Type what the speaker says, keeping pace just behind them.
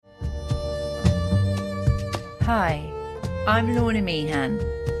Hi, I'm Lorna Meehan,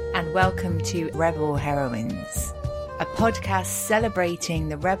 and welcome to Rebel Heroines, a podcast celebrating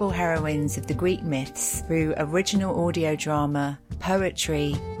the rebel heroines of the Greek myths through original audio drama,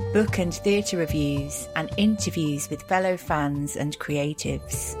 poetry, book and theatre reviews, and interviews with fellow fans and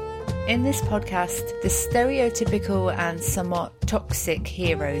creatives. In this podcast, the stereotypical and somewhat toxic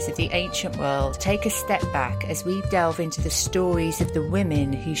heroes of the ancient world take a step back as we delve into the stories of the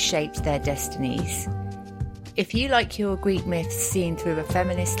women who shaped their destinies. If you like your Greek myths seen through a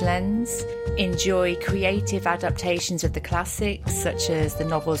feminist lens, enjoy creative adaptations of the classics such as the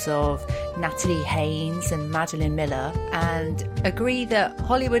novels of Natalie Haynes and Madeline Miller, and agree that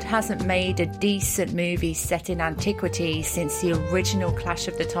Hollywood hasn't made a decent movie set in antiquity since the original Clash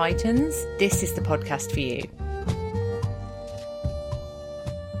of the Titans, this is the podcast for you.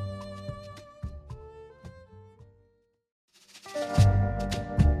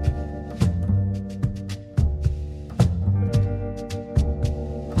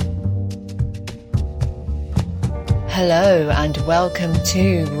 Hello and welcome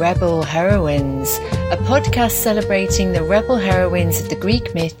to Rebel Heroines, a podcast celebrating the rebel heroines of the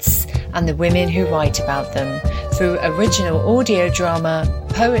Greek myths and the women who write about them through original audio drama,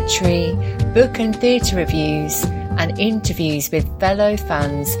 poetry, book and theatre reviews, and interviews with fellow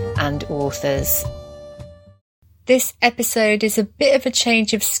fans and authors. This episode is a bit of a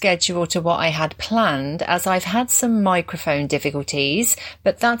change of schedule to what I had planned, as I've had some microphone difficulties,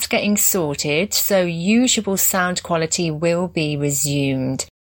 but that's getting sorted, so usual sound quality will be resumed.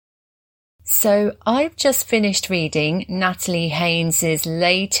 So I've just finished reading Natalie Haynes'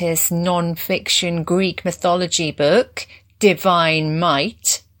 latest non-fiction Greek mythology book, Divine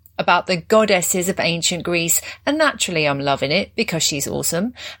Might, about the goddesses of ancient Greece, and naturally I'm loving it because she's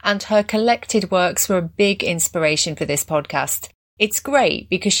awesome, and her collected works were a big inspiration for this podcast. It's great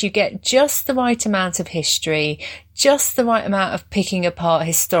because you get just the right amount of history, just the right amount of picking apart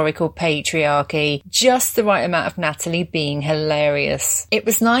historical patriarchy, just the right amount of Natalie being hilarious. It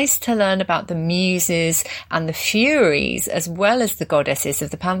was nice to learn about the muses and the furies as well as the goddesses of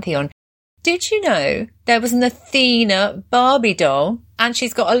the pantheon. Did you know there was an Athena Barbie doll, and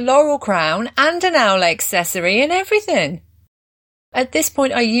she's got a laurel crown and an owl accessory and everything? At this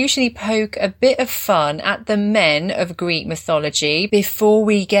point, I usually poke a bit of fun at the men of Greek mythology before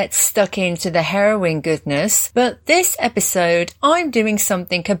we get stuck into the heroine goodness, but this episode I'm doing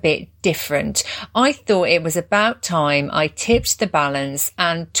something a bit different. I thought it was about time I tipped the balance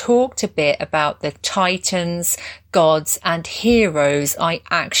and talked a bit about the titans, gods and heroes I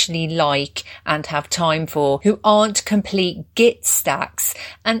actually like and have time for, who aren't complete git stacks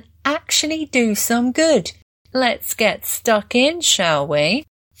and actually do some good. Let's get stuck in, shall we?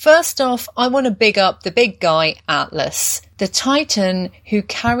 First off, I want to big up the big guy, Atlas, the titan who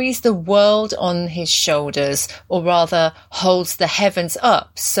carries the world on his shoulders, or rather holds the heavens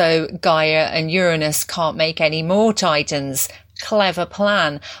up so Gaia and Uranus can't make any more titans. Clever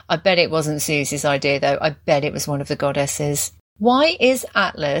plan. I bet it wasn't Zeus's idea though. I bet it was one of the goddesses. Why is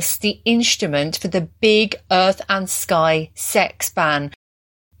Atlas the instrument for the big earth and sky sex ban?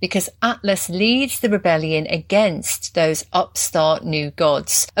 Because Atlas leads the rebellion against those upstart new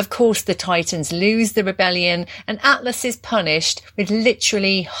gods. Of course, the Titans lose the rebellion and Atlas is punished with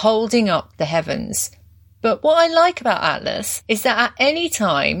literally holding up the heavens. But what I like about Atlas is that at any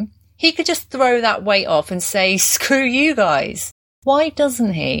time, he could just throw that weight off and say, screw you guys. Why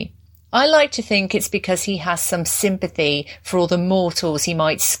doesn't he? I like to think it's because he has some sympathy for all the mortals he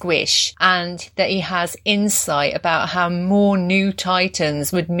might squish, and that he has insight about how more new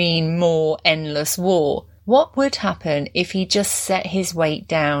titans would mean more endless war. What would happen if he just set his weight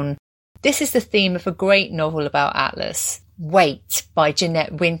down? This is the theme of a great novel about Atlas, Weight by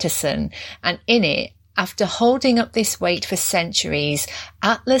Jeanette Winterson, and in it, after holding up this weight for centuries,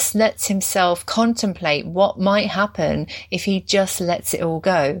 Atlas lets himself contemplate what might happen if he just lets it all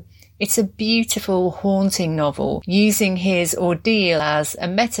go. It's a beautiful, haunting novel, using his ordeal as a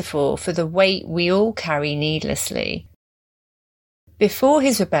metaphor for the weight we all carry needlessly. Before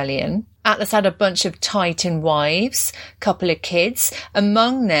his rebellion, Atlas had a bunch of Titan wives, couple of kids,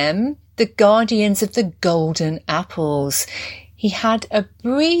 among them the guardians of the golden apples. He had a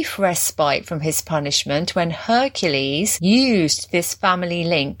brief respite from his punishment when Hercules used this family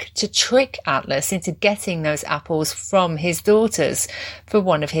link to trick Atlas into getting those apples from his daughters for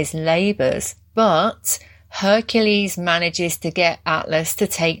one of his labours. But Hercules manages to get Atlas to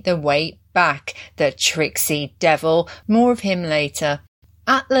take the weight back, the tricksy devil. More of him later.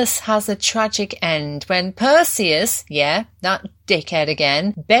 Atlas has a tragic end when Perseus, that dickhead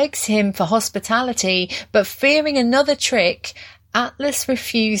again, begs him for hospitality, but fearing another trick, Atlas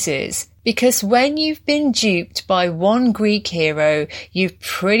refuses, because when you've been duped by one Greek hero, you've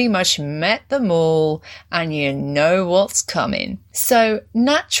pretty much met them all and you know what's coming. So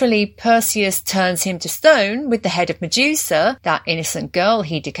naturally, Perseus turns him to stone with the head of Medusa, that innocent girl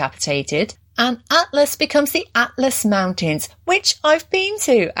he decapitated, and Atlas becomes the Atlas Mountains, which I've been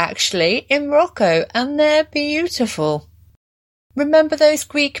to actually in Morocco, and they're beautiful. Remember those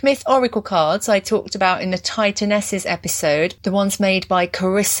Greek myth oracle cards I talked about in the Titanesses episode, the ones made by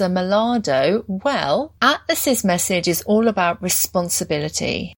Carissa Malado? Well, Atlas's message is all about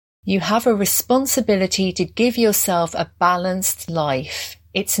responsibility. You have a responsibility to give yourself a balanced life.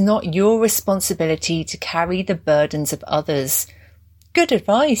 It's not your responsibility to carry the burdens of others. Good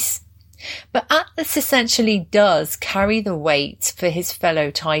advice. But Atlas essentially does carry the weight for his fellow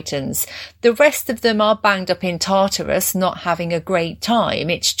Titans. The rest of them are banged up in Tartarus, not having a great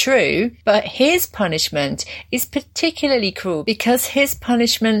time, it's true, but his punishment is particularly cruel because his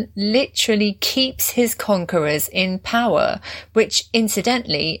punishment literally keeps his conquerors in power, which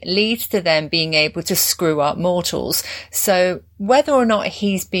incidentally leads to them being able to screw up mortals. So whether or not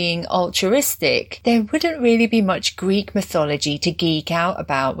he's being altruistic, there wouldn't really be much Greek mythology to geek out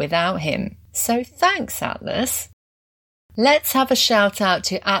about without him. So thanks, Atlas. Let's have a shout out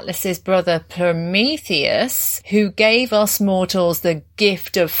to Atlas's brother Prometheus, who gave us mortals the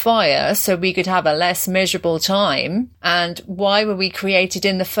gift of fire so we could have a less miserable time. And why were we created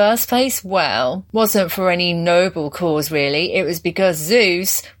in the first place? Well, wasn't for any noble cause really. It was because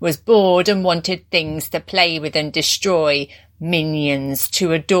Zeus was bored and wanted things to play with and destroy, minions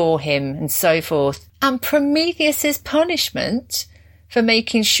to adore him and so forth. And Prometheus's punishment for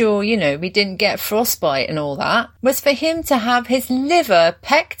making sure, we didn't get frostbite and all that, was for him to have his liver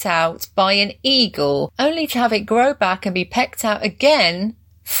pecked out by an eagle, only to have it grow back and be pecked out again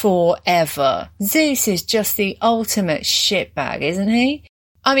forever. Zeus is just the ultimate shitbag, isn't he?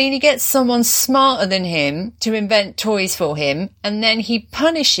 I mean, he gets someone smarter than him to invent toys for him, and then he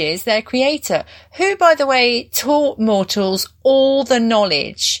punishes their creator, who, by the way, taught mortals all the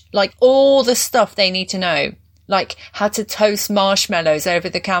knowledge, like all the stuff they need to know, like how to toast marshmallows over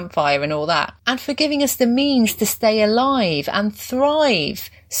the campfire and all that, and for giving us the means to stay alive and thrive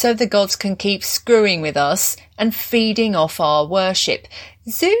so the gods can keep screwing with us and feeding off our worship.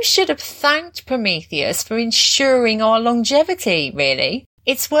 Zeus should have thanked Prometheus for ensuring our longevity, really.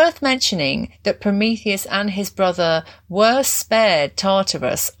 It's worth mentioning that Prometheus and his brother were spared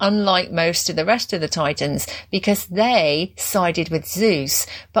Tartarus, unlike most of the rest of the Titans, because they sided with Zeus.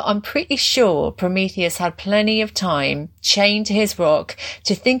 But I'm pretty sure Prometheus had plenty of time, chained to his rock,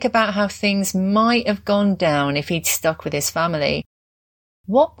 to think about how things might have gone down if he'd stuck with his family.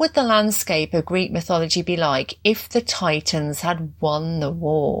 What would the landscape of Greek mythology be like if the Titans had won the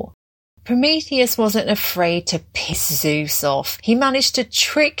war? Prometheus wasn't afraid to piss Zeus off. He managed to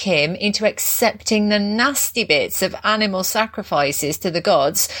trick him into accepting the nasty bits of animal sacrifices to the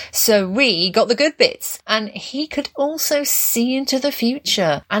gods, so we got the good bits. And he could also see into the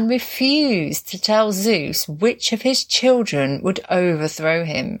future and refused to tell Zeus which of his children would overthrow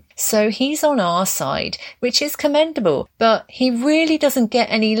him. So he's on our side, which is commendable, but he really doesn't get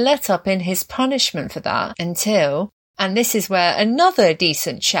any let up in his punishment for that until... And this is where another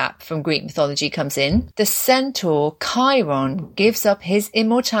decent chap from Greek mythology comes in. The centaur Chiron gives up his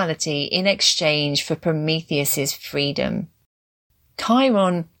immortality in exchange for Prometheus's freedom.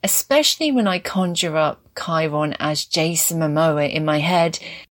 Chiron, especially when I conjure up Chiron as Jason Momoa in my head,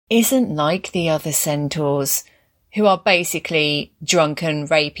 isn't like the other centaurs, who are basically drunken,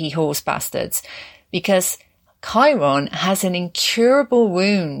 rapey horse bastards, because Chiron has an incurable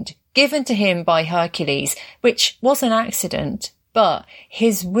wound given to him by Hercules, which was an accident, but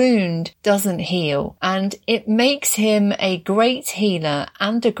his wound doesn't heal, and it makes him a great healer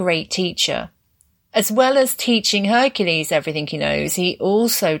and a great teacher. As well as teaching Hercules everything he knows, he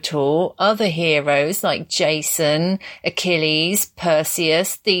also taught other heroes like Jason, Achilles,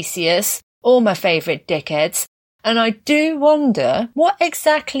 Perseus, Theseus, all my favourite dickheads. And I do wonder, what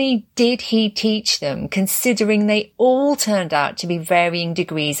exactly did he teach them, considering they all turned out to be varying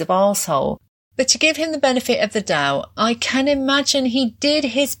degrees of arsehole? But to give him the benefit of the doubt, I can imagine he did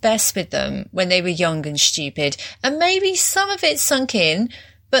his best with them when they were young and stupid, and maybe some of it sunk in,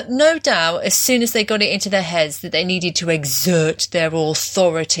 but no doubt as soon as they got it into their heads that they needed to exert their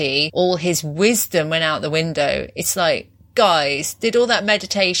authority, all his wisdom went out the window. It's like, guys, did all that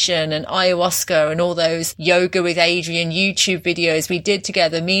meditation and ayahuasca and all those yoga with Adrian YouTube videos we did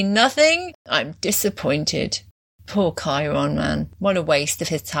together mean nothing? I'm disappointed. Poor Chiron, man. What a waste of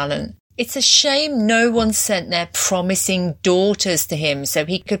his talent. It's a shame no one sent their promising daughters to him so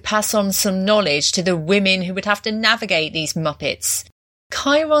he could pass on some knowledge to the women who would have to navigate these Muppets.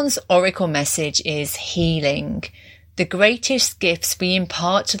 Chiron's oracle message is healing. The greatest gifts we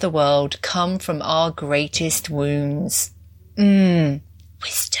impart to the world come from our greatest wounds. Wisdom.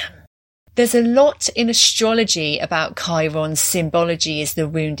 There's a lot in astrology about Chiron's symbology as the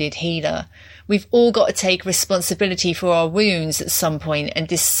wounded healer. We've all got to take responsibility for our wounds at some point and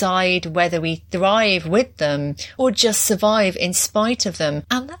decide whether we thrive with them or just survive in spite of them.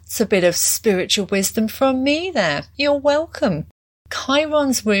 And that's a bit of spiritual wisdom from me there. You're welcome.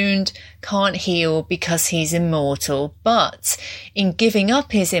 Chiron's wound can't heal because he's immortal, but in giving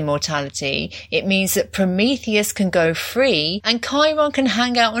up his immortality, it means that Prometheus can go free and Chiron can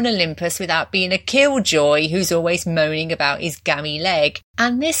hang out on Olympus without being a killjoy who's always moaning about his gammy leg.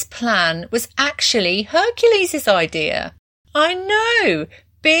 And this plan was actually Hercules' idea. I know!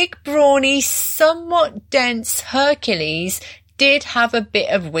 Big, brawny, somewhat dense Hercules did have a bit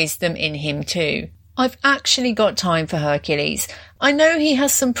of wisdom in him too. I've actually got time for Hercules. I know he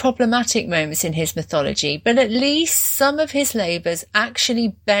has some problematic moments in his mythology, but at least some of his labours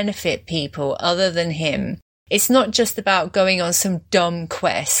actually benefit people other than him. It's not just about going on some dumb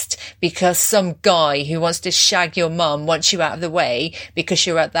quest because some guy who wants to shag your mum wants you out of the way because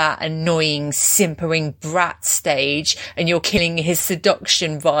you're at that annoying, simpering brat stage and you're killing his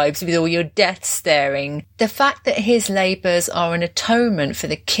seduction vibes with all your death staring. The fact that his labours are an atonement for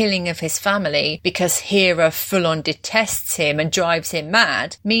the killing of his family because Hera full-on detests him and drives him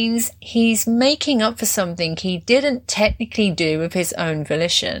mad means he's making up for something he didn't technically do of his own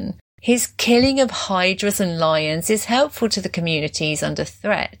volition. His killing of hydras and lions is helpful to the communities under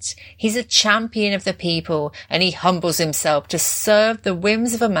threat. He's a champion of the people and he humbles himself to serve the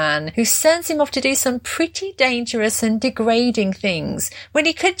whims of a man who sends him off to do some pretty dangerous and degrading things when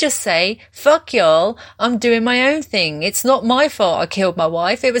he could just say, fuck y'all, I'm doing my own thing. It's not my fault I killed my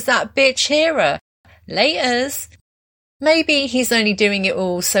wife. It was that bitch Hera. Laters. Maybe he's only doing it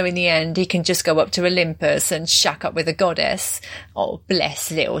all so in the end he can just go up to Olympus and shack up with a goddess. Oh, bless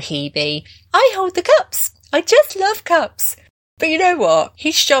little Hebe. I hold the cups. I just love cups. But you know what?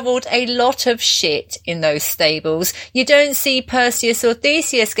 He shoveled a lot of shit in those stables. You don't see Perseus or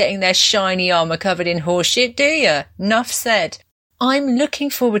Theseus getting their shiny armour covered in horse shit, do you? Nuff said. I'm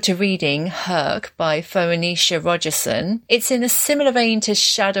looking forward to reading Herc by Phoenicia Rogerson. It's in a similar vein to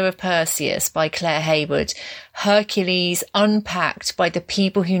Shadow of Perseus by Claire Hayward. Hercules unpacked by the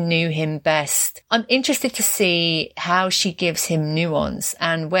people who knew him best. I'm interested to see how she gives him nuance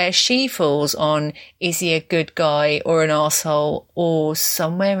and where she falls on is he a good guy or an arsehole or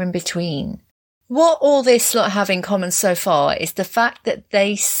somewhere in between. What all this lot have in common so far is the fact that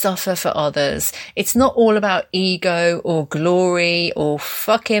they suffer for others. It's not all about ego or glory or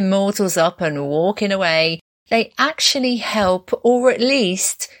fucking mortals up and walking away. They actually help or at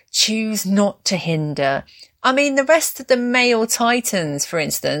least choose not to hinder. I mean, the rest of the male titans, for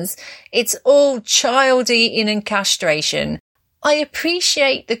instance, it's all child eating and castration. I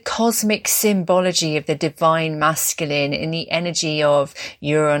appreciate the cosmic symbology of the divine masculine in the energy of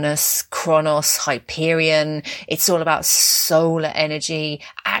Uranus, Kronos, Hyperion. It's all about solar energy,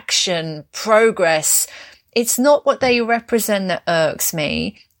 action, progress. It's not what they represent that irks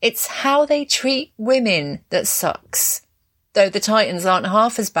me. It's how they treat women that sucks. Though the Titans aren't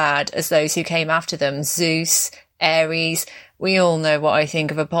half as bad as those who came after them, Zeus, Ares, we all know what I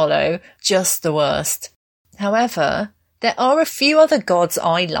think of Apollo, just the worst. However, there are a few other gods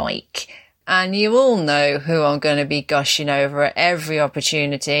I like, and you all know who I'm going to be gushing over at every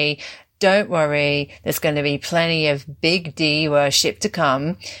opportunity. Don't worry, there's going to be plenty of Big D worship to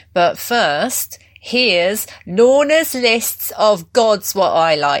come. But first, here's Lorna's lists of gods what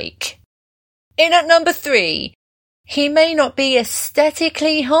I like. In at number 3, he may not be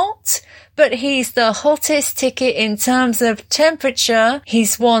aesthetically hot, but he's the hottest ticket in terms of temperature.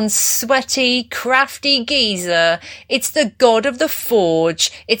 He's one sweaty, crafty geezer. It's the god of the forge.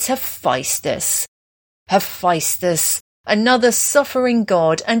 It's Hephaestus. Hephaestus, another suffering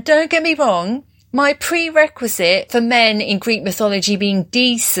god. And don't get me wrong, my prerequisite for men in Greek mythology being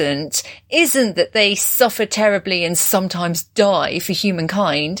decent isn't that they suffer terribly and sometimes die for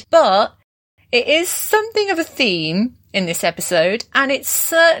humankind, but it is something of a theme in this episode, and it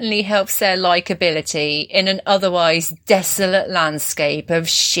certainly helps their likability in an otherwise desolate landscape of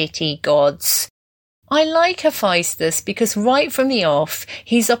shitty gods. I like Hephaestus because right from the off,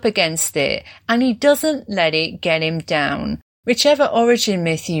 he's up against it, and he doesn't let it get him down. Whichever origin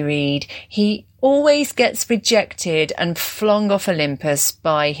myth you read, he always gets rejected and flung off Olympus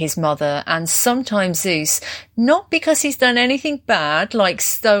by his mother and sometimes Zeus, not because he's done anything bad like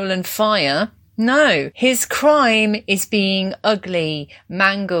stolen fire. No, his crime is being ugly,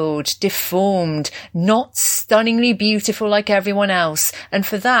 mangled, deformed, not stunningly beautiful like everyone else, and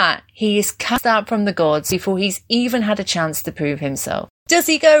for that he is cast out from the gods before he's even had a chance to prove himself. Does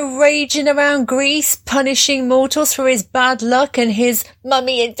he go raging around Greece, punishing mortals for his bad luck and his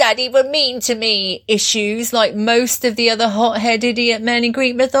 "mummy and daddy were mean to me" issues like most of the other hot-headed idiot men in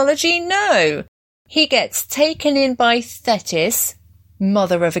Greek mythology? No. He gets taken in by Thetis,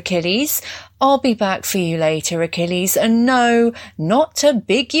 mother of Achilles. "I'll be back for you later, Achilles, and no, not to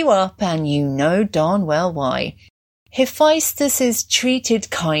big you up, and you know darn well why." Hephaestus is treated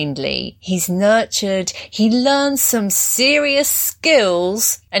kindly, he's nurtured, he learns some serious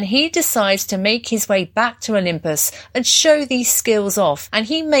skills, and he decides to make his way back to Olympus and show these skills off, and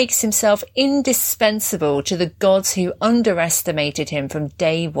he makes himself indispensable to the gods who underestimated him from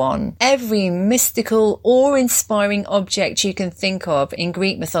day one. Every mystical, awe-inspiring object you can think of in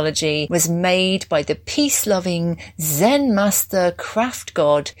Greek mythology was made by the peace-loving Zen master craft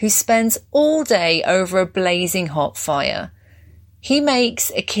god who spends all day over a blazing hot fire. He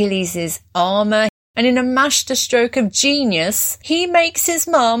makes Achilles' armour, and in a masterstroke of genius, he makes his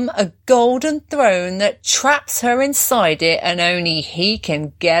mum a golden throne that traps her inside it and only he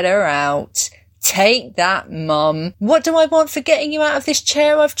can get her out. Take that, Mum. What do I want for getting you out of this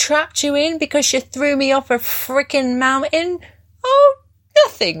chair I've trapped you in because you threw me off a frickin' mountain? Oh,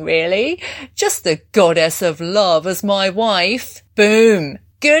 nothing really. Just the goddess of love as my wife. Boom.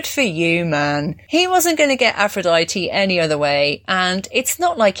 Good for you, man. He wasn't going to get Aphrodite any other way, and it's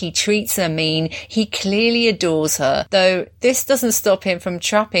not like he treats her mean. He clearly adores her, though this doesn't stop him from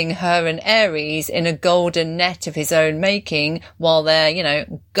trapping her and Ares in a golden net of his own making while they're,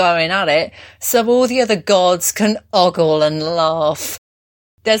 going at it, so all the other gods can ogle and laugh.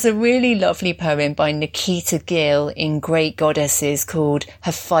 There's a really lovely poem by Nikita Gill in Great Goddesses called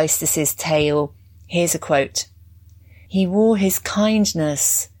Hephaestus' Tale. Here's a quote. "He wore his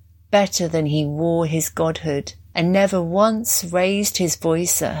kindness better than he wore his godhood, and never once raised his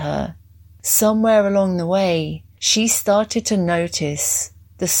voice at her. Somewhere along the way, she started to notice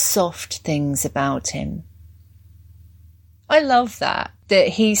the soft things about him." I love that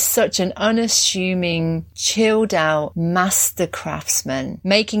he's such an unassuming, chilled out master craftsman,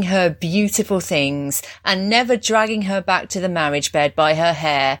 making her beautiful things and never dragging her back to the marriage bed by her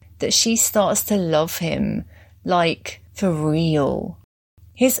hair, that she starts to love him, like, for real.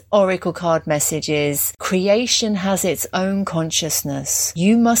 His oracle card message is, "Creation has its own consciousness.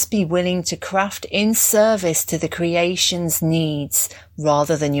 You must be willing to craft in service to the creation's needs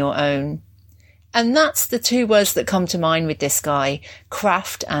rather than your own." And that's the two words that come to mind with this guy,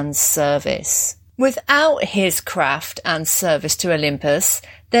 craft and service. Without his craft and service to Olympus,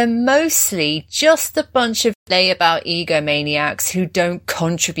 they're mostly just a bunch of layabout egomaniacs who don't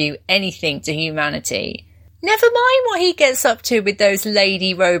contribute anything to humanity. Never mind what he gets up to with those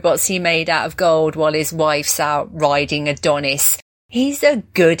lady robots he made out of gold while his wife's out riding Adonis. He's a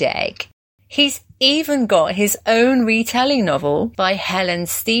good egg. He's even got his own retelling novel by Helen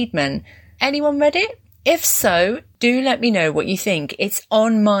Steedman. Anyone read it? If so, do let me know what you think. It's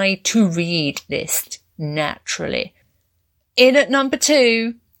on my to-read list, naturally. In at number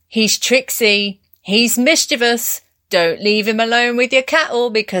 2, he's tricksy, he's mischievous. Don't leave him alone with your cattle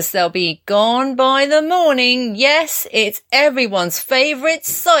because they'll be gone by the morning. Yes, it's everyone's favourite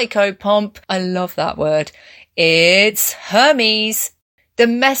psychopomp. I love that word. It's Hermes, the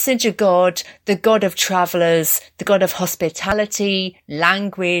messenger god, the god of travellers, the god of hospitality,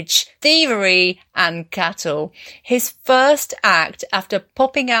 language, thievery and cattle. His first act after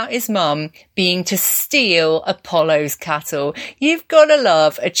popping out his mum being to steal Apollo's cattle. You've got to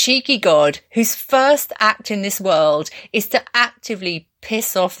love a cheeky god whose first act in this world is to actively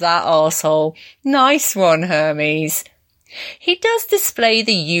piss off that arsehole. Nice one, Hermes. He does display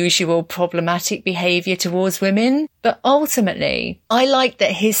the usual problematic behaviour towards women, but ultimately, I like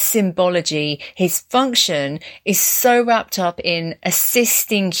that his symbology, his function, is so wrapped up in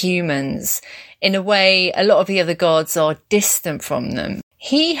assisting humans in a way a lot of the other gods are distant from them.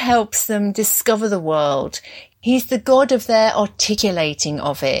 He helps them discover the world. He's the god of their articulating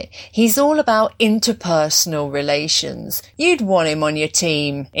of it. He's all about interpersonal relations. You'd want him on your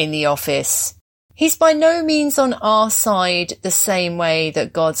team in the office. He's by no means on our side the same way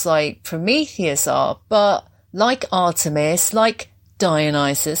that gods like Prometheus are, but like Artemis, like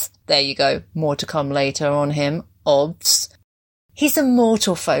Dionysus, there you go, more to come later on him, obs. He's a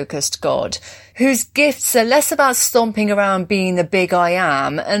mortal-focused god, whose gifts are less about stomping around being the big I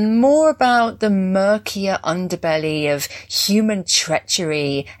am and more about the murkier underbelly of human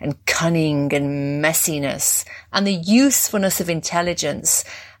treachery and cunning and messiness and the usefulness of intelligence.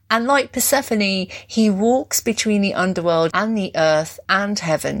 And like Persephone, he walks between the underworld and the earth and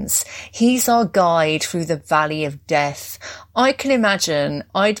heavens. He's our guide through the valley of death. I can imagine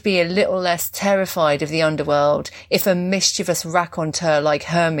I'd be a little less terrified of the underworld if a mischievous raconteur like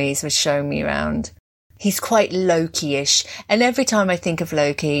Hermes was showing me around. He's quite Loki-ish, and every time I think of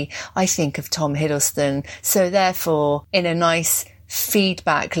Loki, I think of Tom Hiddleston. So therefore, in a nice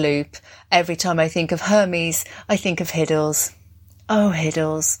feedback loop, every time I think of Hermes, I think of Hiddles. Oh,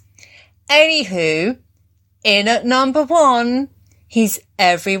 Hiddles. Anywho, in at number 1, he's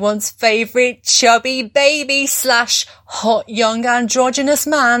everyone's favourite chubby baby / hot young androgynous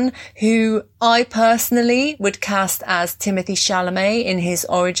man who I personally would cast as Timothée Chalamet in his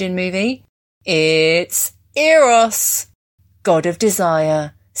origin movie. It's Eros, god of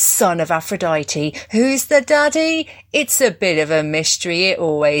desire, son of Aphrodite. Who's the daddy? It's a bit of a mystery. It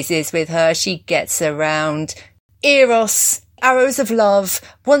always is with her. She gets around. Eros, arrows of love.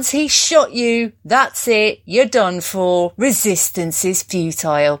 Once he's shot you, that's it. You're done for. Resistance is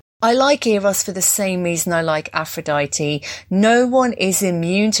futile. I like Eros for the same reason I like Aphrodite. No one is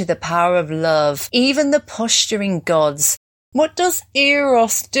immune to the power of love, even the posturing gods. What does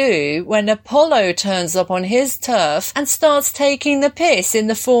Eros do when Apollo turns up on his turf and starts taking the piss in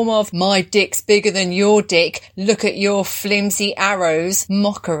the form of "my dick's bigger than your dick, look at your flimsy arrows"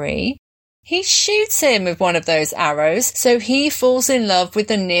 mockery? He shoots him with one of those arrows, so he falls in love with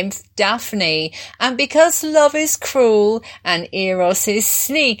the nymph Daphne. And because love is cruel and Eros is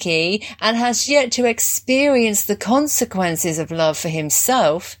sneaky and has yet to experience the consequences of love for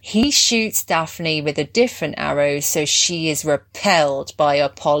himself, he shoots Daphne with a different arrow so she is repelled by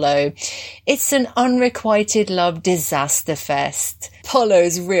Apollo. It's an unrequited love disaster fest.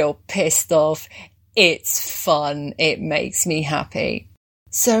 Apollo's real pissed off. It's fun. It makes me happy.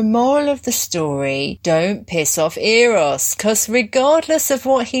 So moral of the story, don't piss off Eros, 'cause regardless of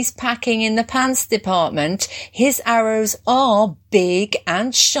what he's packing in the pants department, his arrows are big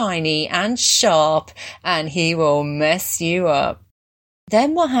and shiny and sharp, and he will mess you up.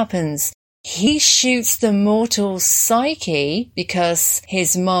 Then what happens? He shoots the mortal Psyche because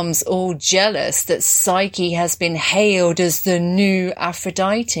his mum's all jealous that Psyche has been hailed as the new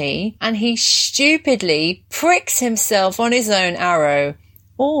Aphrodite, and he stupidly pricks himself on his own arrow.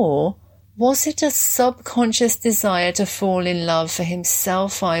 Or was it a subconscious desire to fall in love for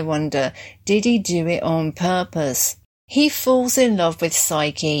himself, I wonder? Did he do it on purpose? He falls in love with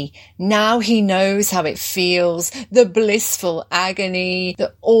Psyche. Now he knows how it feels, the blissful agony,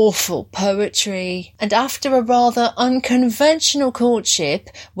 the awful poetry. And after a rather unconventional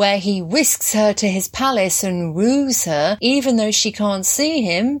courtship, where he whisks her to his palace and woos her, even though she can't see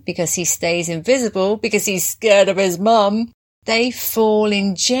him because he stays invisible because he's scared of his mum, they fall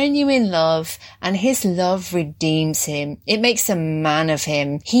in genuine love, and his love redeems him. It makes a man of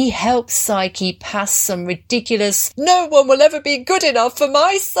him. He helps Psyche pass some ridiculous "no one will ever be good enough for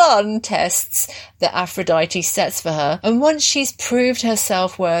my son" tests that Aphrodite sets for her. And once she's proved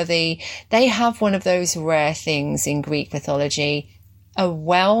herself worthy, they have one of those rare things in Greek mythology. A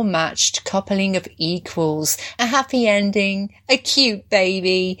well-matched coupling of equals, a happy ending, a cute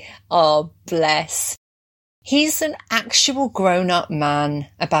baby. Oh, bless. He's an actual grown-up man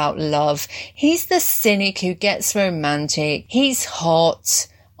about love. He's the cynic who gets romantic. He's hot.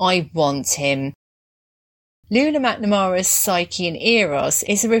 I want him. Lula McNamara's Psyche and Eros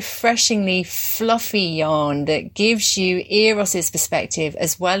is a refreshingly fluffy yarn that gives you Eros's perspective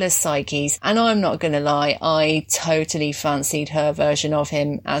as well as Psyche's, and I'm not going to lie, I totally fancied her version of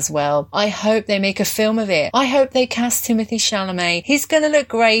him as well. I hope they make a film of it. I hope they cast Timothée Chalamet. He's going to look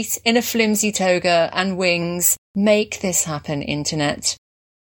great in a flimsy toga and wings. Make this happen, internet.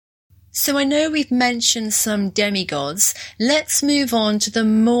 So I know we've mentioned some demigods. Let's move on to the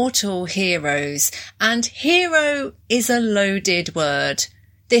mortal heroes. And hero is a loaded word.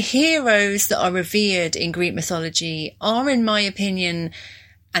 The heroes that are revered in Greek mythology are, in my opinion,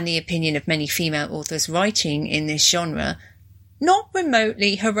 and the opinion of many female authors writing in this genre, not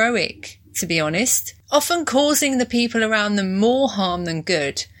remotely heroic, to be honest, often causing the people around them more harm than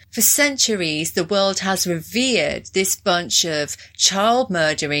good. For centuries, the world has revered this bunch of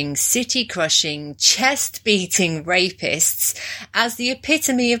child-murdering, city-crushing, chest-beating rapists as the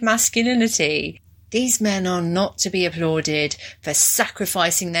epitome of masculinity. These men are not to be applauded for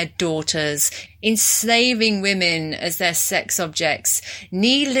sacrificing their daughters, enslaving women as their sex objects,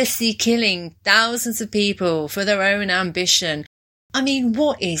 needlessly killing thousands of people for their own ambition, I mean,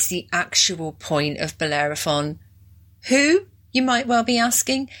 what is the actual point of Bellerophon? Who? You might well be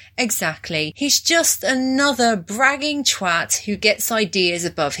asking. Exactly. He's just another bragging twat who gets ideas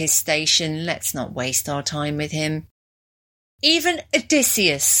above his station. Let's not waste our time with him. Even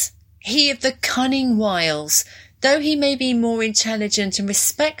Odysseus, he of the cunning wiles, though he may be more intelligent and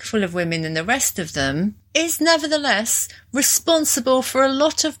respectful of women than the rest of them, is nevertheless responsible for a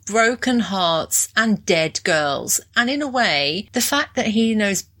lot of broken hearts and dead girls. And in a way, the fact that he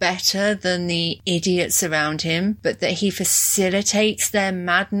knows better than the idiots around him, but that he facilitates their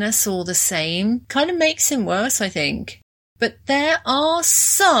madness all the same, kind of makes him worse, I think. But there are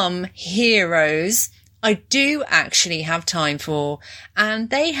some heroes I do actually have time for, and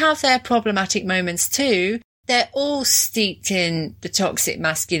they have their problematic moments too. They're all steeped in the toxic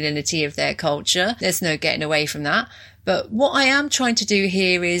masculinity of their culture. There's no getting away from that. But what I am trying to do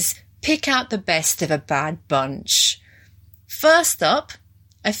here is pick out the best of a bad bunch. First up,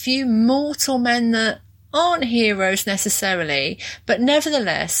 a few mortal men that aren't heroes necessarily, but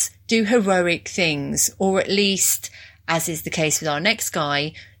nevertheless do heroic things, or at least, as is the case with our next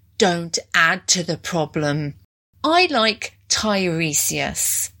guy, don't add to the problem. I like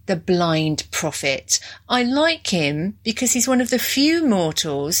Tiresias, the blind prophet. I like him because he's one of the few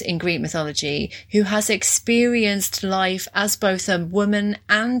mortals in Greek mythology who has experienced life as both a woman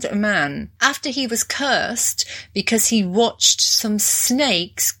and a man. After he was cursed because he watched some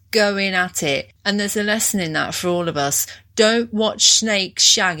snakes going at it. And there's a lesson in that for all of us. Don't watch snakes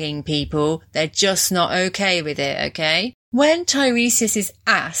shagging people. They're just not okay with it, okay? When Tiresias is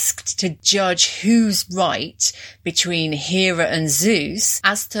asked to judge who's right between Hera and Zeus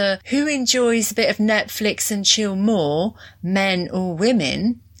as to who enjoys a bit of Netflix and chill more, men or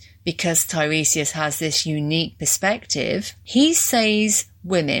women, because Tiresias has this unique perspective, he says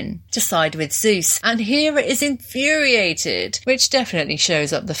women to side with Zeus, and Hera is infuriated, which definitely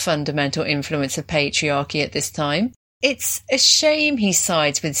shows up the fundamental influence of patriarchy at this time. It's a shame he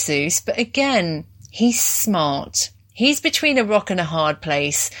sides with Zeus, but again, he's smart. He's between a rock and a hard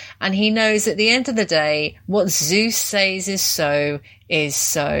place, and he knows at the end of the day, what Zeus says is so.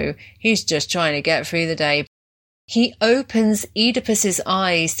 He's just trying to get through the day. He opens Oedipus's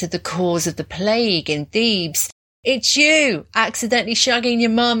eyes to the cause of the plague in Thebes. It's you, accidentally shagging your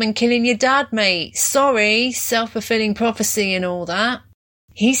mum and killing your dad, mate. Sorry, self-fulfilling prophecy and all that.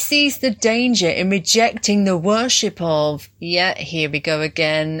 He sees the danger in rejecting the worship of, yeah, here we go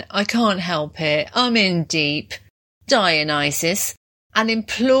again, I can't help it, I'm in deep, Dionysus, and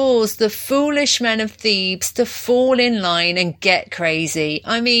implores the foolish men of Thebes to fall in line and get crazy.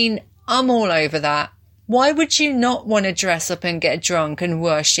 I mean, I'm all over that. Why would you not want to dress up and get drunk and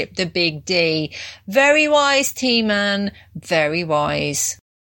worship the big D? Very wise, T-Man, very wise.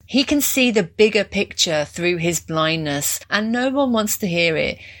 He can see the bigger picture through his blindness, and no one wants to hear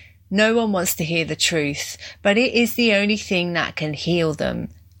it. No one wants to hear the truth, but it is the only thing that can heal them.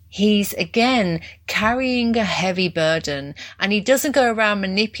 He's, again, carrying a heavy burden, and he doesn't go around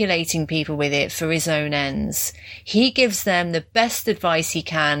manipulating people with it for his own ends. He gives them the best advice he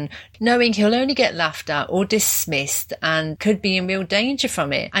can, knowing he'll only get laughed at or dismissed and could be in real danger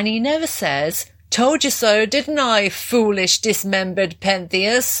from it. And he never says, "Told you so, didn't I, foolish dismembered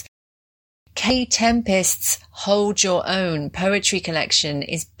Pentheus?" K. Tempest's Hold Your Own poetry collection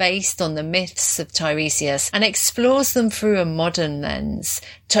is based on the myths of Tiresias and explores them through a modern lens,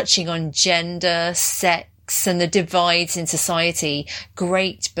 touching on gender, sex, and the divides in society.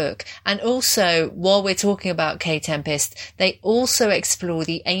 Great book. And also, while we're talking about K. Tempest, they also explore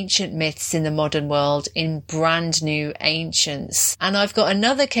the ancient myths in the modern world in Brand New Ancients. And I've got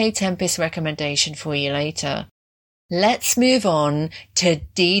another K. Tempest recommendation for you later. Let's move on to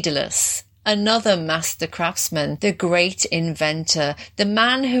Daedalus. Another master craftsman, the great inventor, the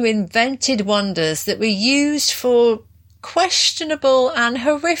man who invented wonders that were used for questionable and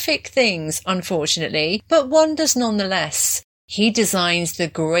horrific things, unfortunately, but wonders nonetheless. He designs the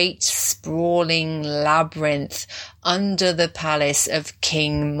great sprawling labyrinth under the palace of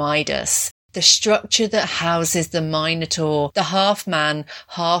King Midas, the structure that houses the Minotaur, the half-man,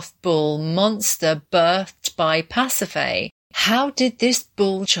 half-bull monster birthed by Pasiphae. How did this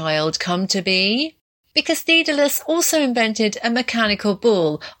bull child come to be? Because Daedalus also invented a mechanical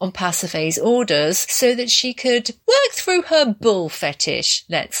bull on Pasiphae's orders so that she could work through her bull fetish,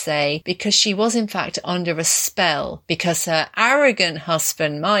 let's say, because she was in fact under a spell, because her arrogant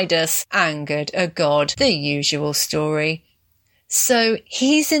husband Midas angered a god. The usual story. So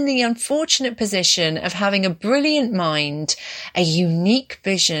he's in the unfortunate position of having a brilliant mind, a unique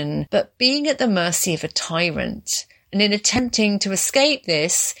vision, but being at the mercy of a tyrant. And in attempting to escape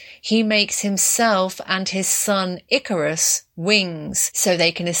this, he makes himself and his son Icarus wings, so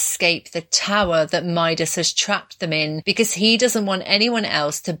they can escape the tower that Midas has trapped them in, because he doesn't want anyone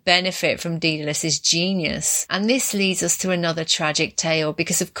else to benefit from Daedalus's genius. And this leads us to another tragic tale,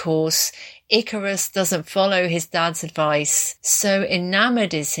 because of course Icarus doesn't follow his dad's advice. So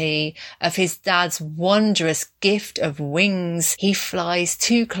enamored is he of his dad's wondrous gift of wings, he flies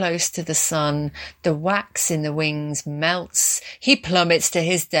too close to the sun. The wax in the wings melts. He plummets to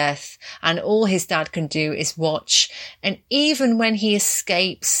his death, and all his dad can do is watch. And even when he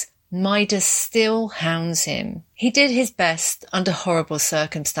escapes, Midas still hounds him. He did his best under horrible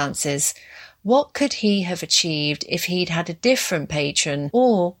circumstances. What could he have achieved if he'd had a different patron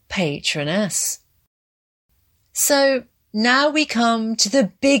or patroness? So now we come to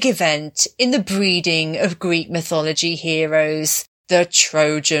the big event in the breeding of Greek mythology heroes, the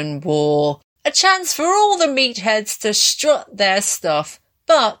Trojan War. A chance for all the meatheads to strut their stuff.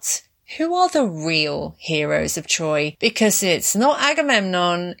 But who are the real heroes of Troy? Because it's not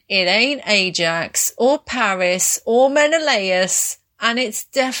Agamemnon, it ain't Ajax, or Paris, or Menelaus. And it's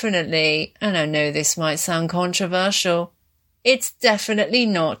definitely, and I know this might sound controversial, it's definitely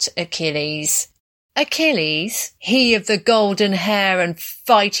not Achilles. Achilles, he of the golden hair and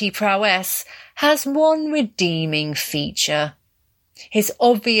fighty prowess, has one redeeming feature. His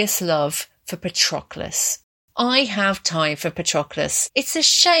obvious love for Patroclus. I have time for Patroclus. It's a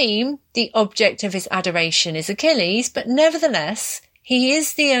shame the object of his adoration is Achilles, but nevertheless, he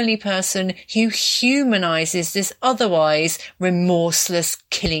is the only person who humanises this otherwise remorseless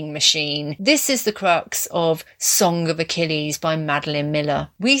killing machine. This is the crux of Song of Achilles by Madeline Miller.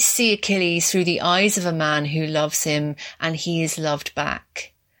 We see Achilles through the eyes of a man who loves him, and he is loved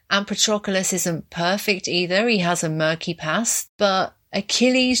back. And Patroclus isn't perfect either. He has a murky past, but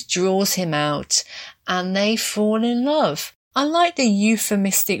Achilles draws him out and they fall in love. Unlike the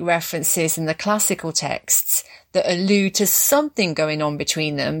euphemistic references in the classical texts that allude to something going on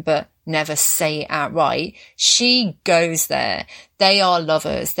between them but never say it outright, she goes there. They are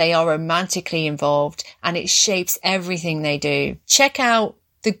lovers, they are romantically involved, and it shapes everything they do. Check out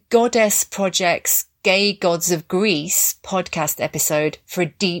the Goddess Project's Gay Gods of Greece podcast episode for a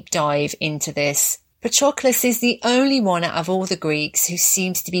deep dive into this. Patroclus is the only one out of all the Greeks who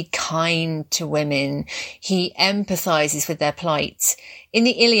seems to be kind to women. He empathises with their plight. In the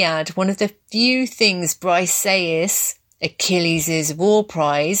Iliad, one of the few things Briseis, Achilles' war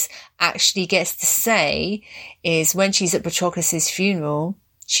prize, actually gets to say is when she's at Patroclus' funeral,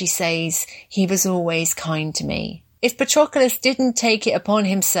 she says, "He was always kind to me." If Patroclus didn't take it upon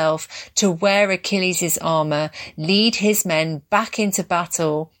himself to wear Achilles' armour, lead his men back into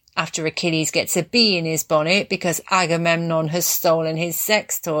battle after Achilles gets a bee in his bonnet because Agamemnon has stolen his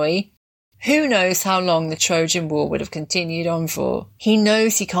sex toy, who knows how long the Trojan War would have continued on for. He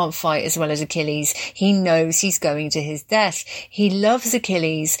knows he can't fight as well as Achilles. He knows he's going to his death. He loves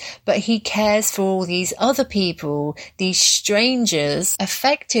Achilles, but he cares for all these other people, these strangers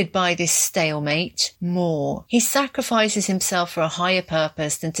affected by this stalemate, more. He sacrifices himself for a higher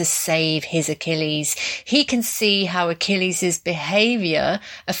purpose than to save his Achilles. He can see how Achilles' behaviour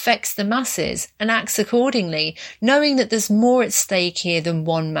affects the masses and acts accordingly, knowing that there's more at stake here than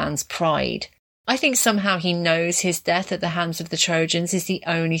one man's pride. I think somehow he knows his death at the hands of the Trojans is the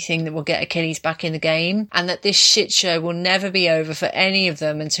only thing that will get Achilles back in the game, and that this shit show will never be over for any of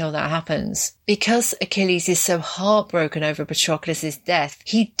them until that happens. Because Achilles is so heartbroken over Patroclus' death,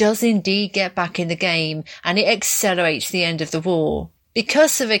 he does indeed get back in the game, and it accelerates the end of the war.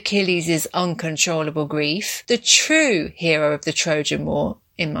 Because of Achilles' uncontrollable grief, the true hero of the Trojan War,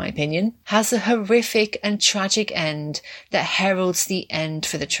 in my opinion, has a horrific and tragic end that heralds the end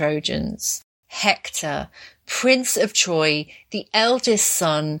for the Trojans. Hector, Prince of Troy, the eldest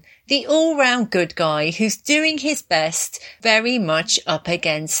son, the all-round good guy who's doing his best, very much up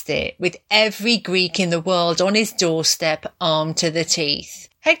against it, with every Greek in the world on his doorstep armed to the teeth.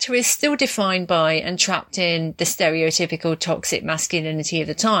 Hector is still defined by and trapped in the stereotypical toxic masculinity of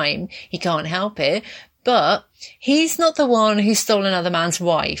the time. He can't help it. But he's not the one who stole another man's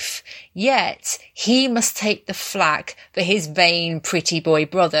wife. Yet he must take the flak for his vain pretty boy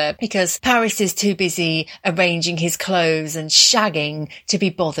brother because Paris is too busy arranging his clothes and shagging to be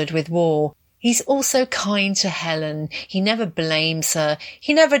bothered with war. He's also kind to Helen. He never blames her.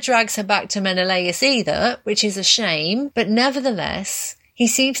 He never drags her back to Menelaus either, which is a shame. But nevertheless, he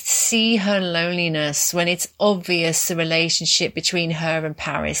seems to see her loneliness when it's obvious the relationship between her and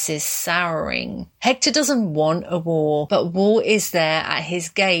Paris is souring. Hector doesn't want a war, but war is there at his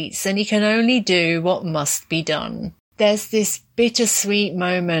gates and he can only do what must be done. There's this bittersweet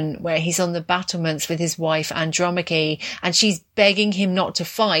moment where he's on the battlements with his wife Andromache, and she's begging him not to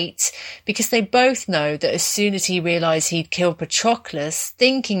fight because they both know that as soon as he realised he'd killed Patroclus,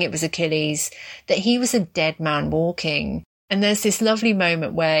 thinking it was Achilles, that he was a dead man walking. And there's this lovely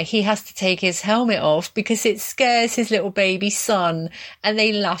moment where he has to take his helmet off because it scares his little baby son, and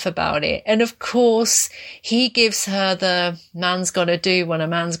they laugh about it. And of course, he gives her the man's gotta do what a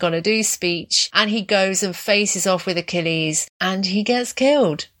man's gotta do speech, and he goes and faces off with Achilles, and he gets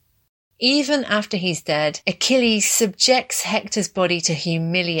killed. Even after he's dead, Achilles subjects Hector's body to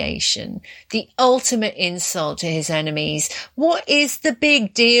humiliation, the ultimate insult to his enemies. What is the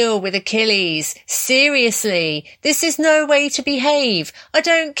big deal with Achilles? Seriously, this is no way to behave. I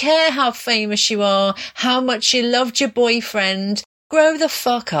don't care how famous you are, how much you loved your boyfriend. Grow the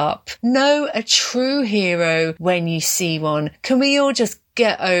fuck up. Know a true hero when you see one. Can we all just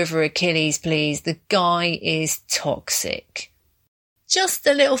get over Achilles, please? The guy is toxic. Just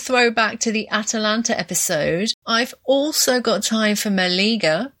a little throwback to the Atalanta episode. I've also got time for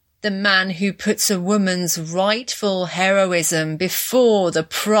Meleager, the man who puts a woman's rightful heroism before the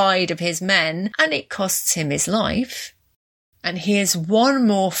pride of his men, and it costs him his life. And here's one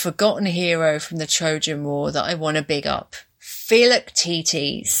more forgotten hero from the Trojan War that I want to big up.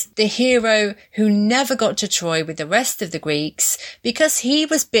 Philoctetes, the hero who never got to Troy with the rest of the Greeks because he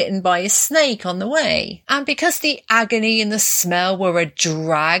was bitten by a snake on the way. And because the agony and the smell were a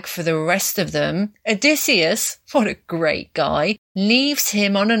drag for the rest of them, Odysseus, what a great guy, leaves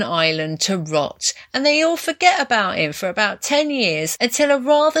him on an island to rot, and they all forget about him for about 10 years until a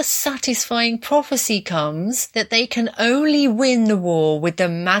rather satisfying prophecy comes that they can only win the war with the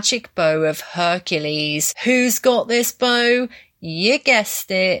magic bow of Hercules. Who's got this bow? You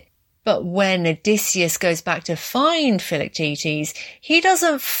guessed it. But when Odysseus goes back to find Philoctetes, he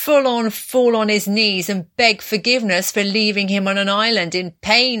doesn't full-on fall on his knees and beg forgiveness for leaving him on an island in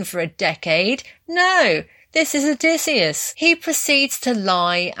pain for a decade. No. This is Odysseus. He proceeds to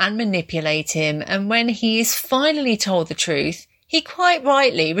lie and manipulate him, and when he is finally told the truth, he quite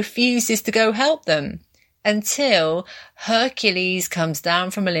rightly refuses to go help them, until Hercules comes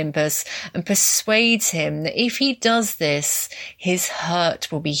down from Olympus and persuades him that if he does this, his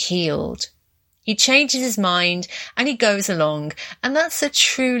hurt will be healed. He changes his mind and he goes along, and that's a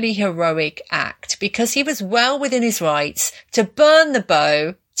truly heroic act because he was well within his rights to burn the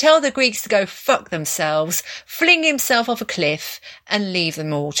bow, tell the Greeks to go fuck themselves, fling himself off a cliff, and leave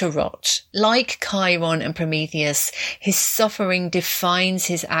them all to rot. Like Chiron and Prometheus, his suffering defines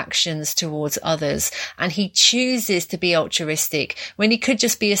his actions towards others, and he chooses to be altruistic when he could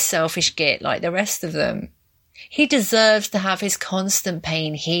just be a selfish git like the rest of them. He deserves to have his constant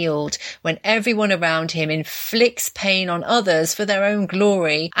pain healed when everyone around him inflicts pain on others for their own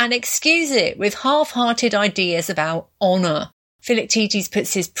glory and excuse it with half-hearted ideas about honour. Philoctetes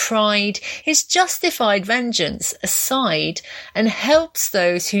puts his pride, his justified vengeance aside and helps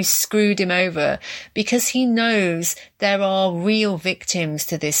those who screwed him over because he knows there are real victims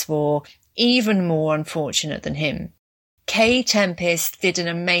to this war, even more unfortunate than him. Kay Tempest did an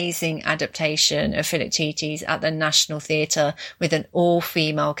amazing adaptation of Philoctetes at the National Theatre with an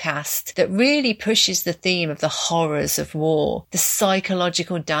all-female cast that really pushes the theme of the horrors of war, the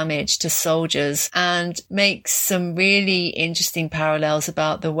psychological damage to soldiers, and makes some really interesting parallels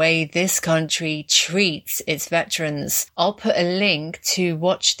about the way this country treats its veterans. I'll put a link to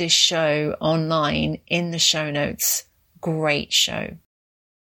watch this show online in the show notes. Great show.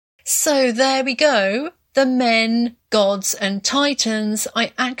 So there we go. The men, gods and titans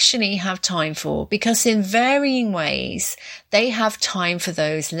I actually have time for because in varying ways they have time for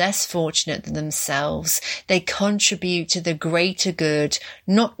those less fortunate than themselves. They contribute to the greater good,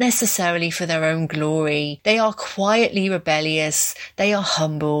 not necessarily for their own glory. They are quietly rebellious. They are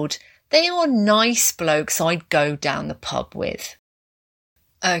humbled. They are nice blokes I'd go down the pub with.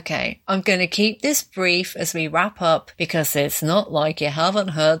 Okay, I'm going to keep this brief as we wrap up because it's not like you haven't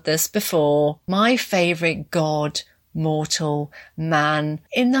heard this before. My favourite god, mortal, man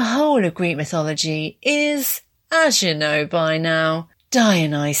in the whole of Greek mythology is, as you know by now,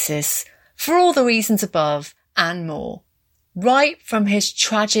 Dionysus, for all the reasons above and more. Right from his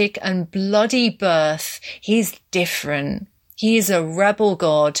tragic and bloody birth, he's different. He is a rebel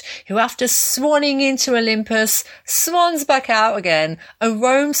god who, after swanning into Olympus, swans back out again and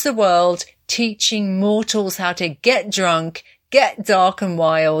roams the world, teaching mortals how to get drunk, get dark and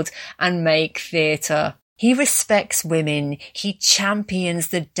wild, and make theatre. He respects women. He champions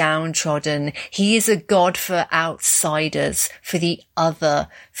the downtrodden. He is a god for outsiders, for the other,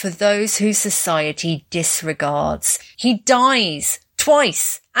 for those whose society disregards. He dies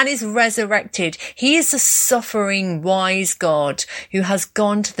twice and is resurrected. He is a suffering, wise God who has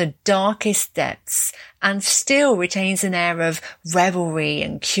gone to the darkest depths and still retains an air of revelry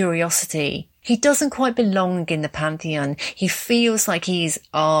and curiosity. He doesn't quite belong in the pantheon. He feels like he's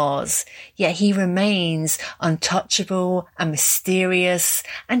ours, yet he remains untouchable and mysterious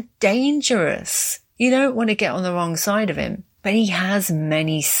and dangerous. You don't want to get on the wrong side of him. But he has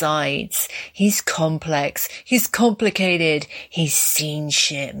many sides. He's complex. He's complicated. He's seen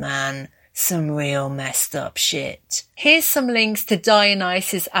shit, man. Some real messed up shit. Here's some links to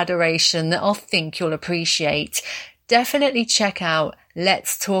Dionysus Adoration that I think you'll appreciate. Definitely check out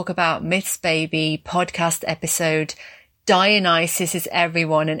Let's Talk About Myths Baby podcast episode, Dionysus is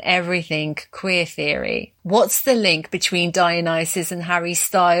Everyone and Everything Queer Theory. What's the link between Dionysus and Harry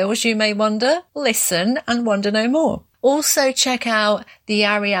Styles, you may wonder? Listen and wonder no more. Also check out the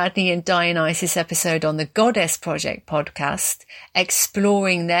Ariadne and Dionysus episode on the Goddess Project podcast,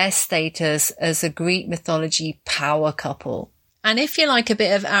 exploring their status as a Greek mythology power couple. And if you like a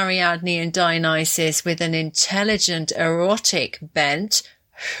bit of Ariadne and Dionysus with an intelligent, erotic bent,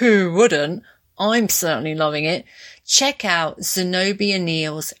 who wouldn't? I'm certainly loving it. Check out Zenobia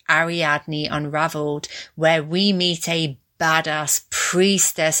Neal's Ariadne Unraveled, where we meet a badass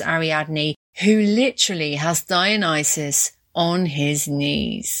priestess Ariadne who literally has Dionysus on his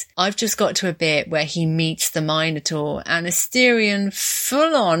knees. I've just got to a bit where he meets the Minotaur and Asterion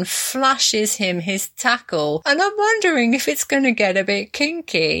full on flashes him his tackle, and I'm wondering if it's going to get a bit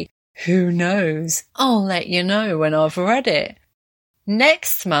kinky. Who knows? I'll let you know when I've read it.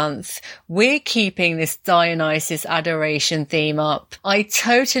 Next month, we're keeping this Dionysus adoration theme up. I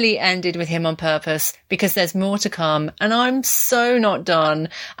totally ended with him on purpose because there's more to come and I'm so not done.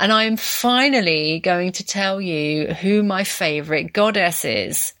 And I'm finally going to tell you who my favourite goddess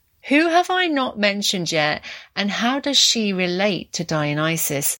is. Who have I not mentioned yet and how does she relate to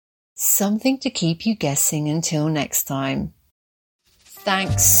Dionysus? Something to keep you guessing until next time.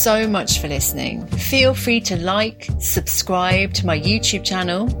 Thanks so much for listening. Feel free to like, subscribe to my YouTube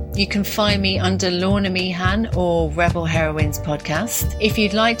channel. You can find me under Lorna Meehan or Rebel Heroines Podcast. If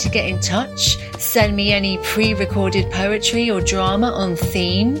you'd like to get in touch, send me any pre-recorded poetry or drama on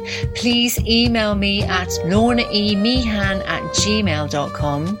theme, please email me at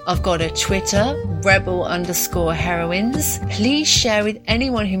lornaemeehan@gmail.com. I've got a Twitter, rebel_heroines. Please share with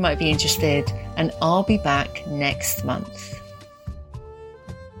anyone who might be interested and I'll be back next month.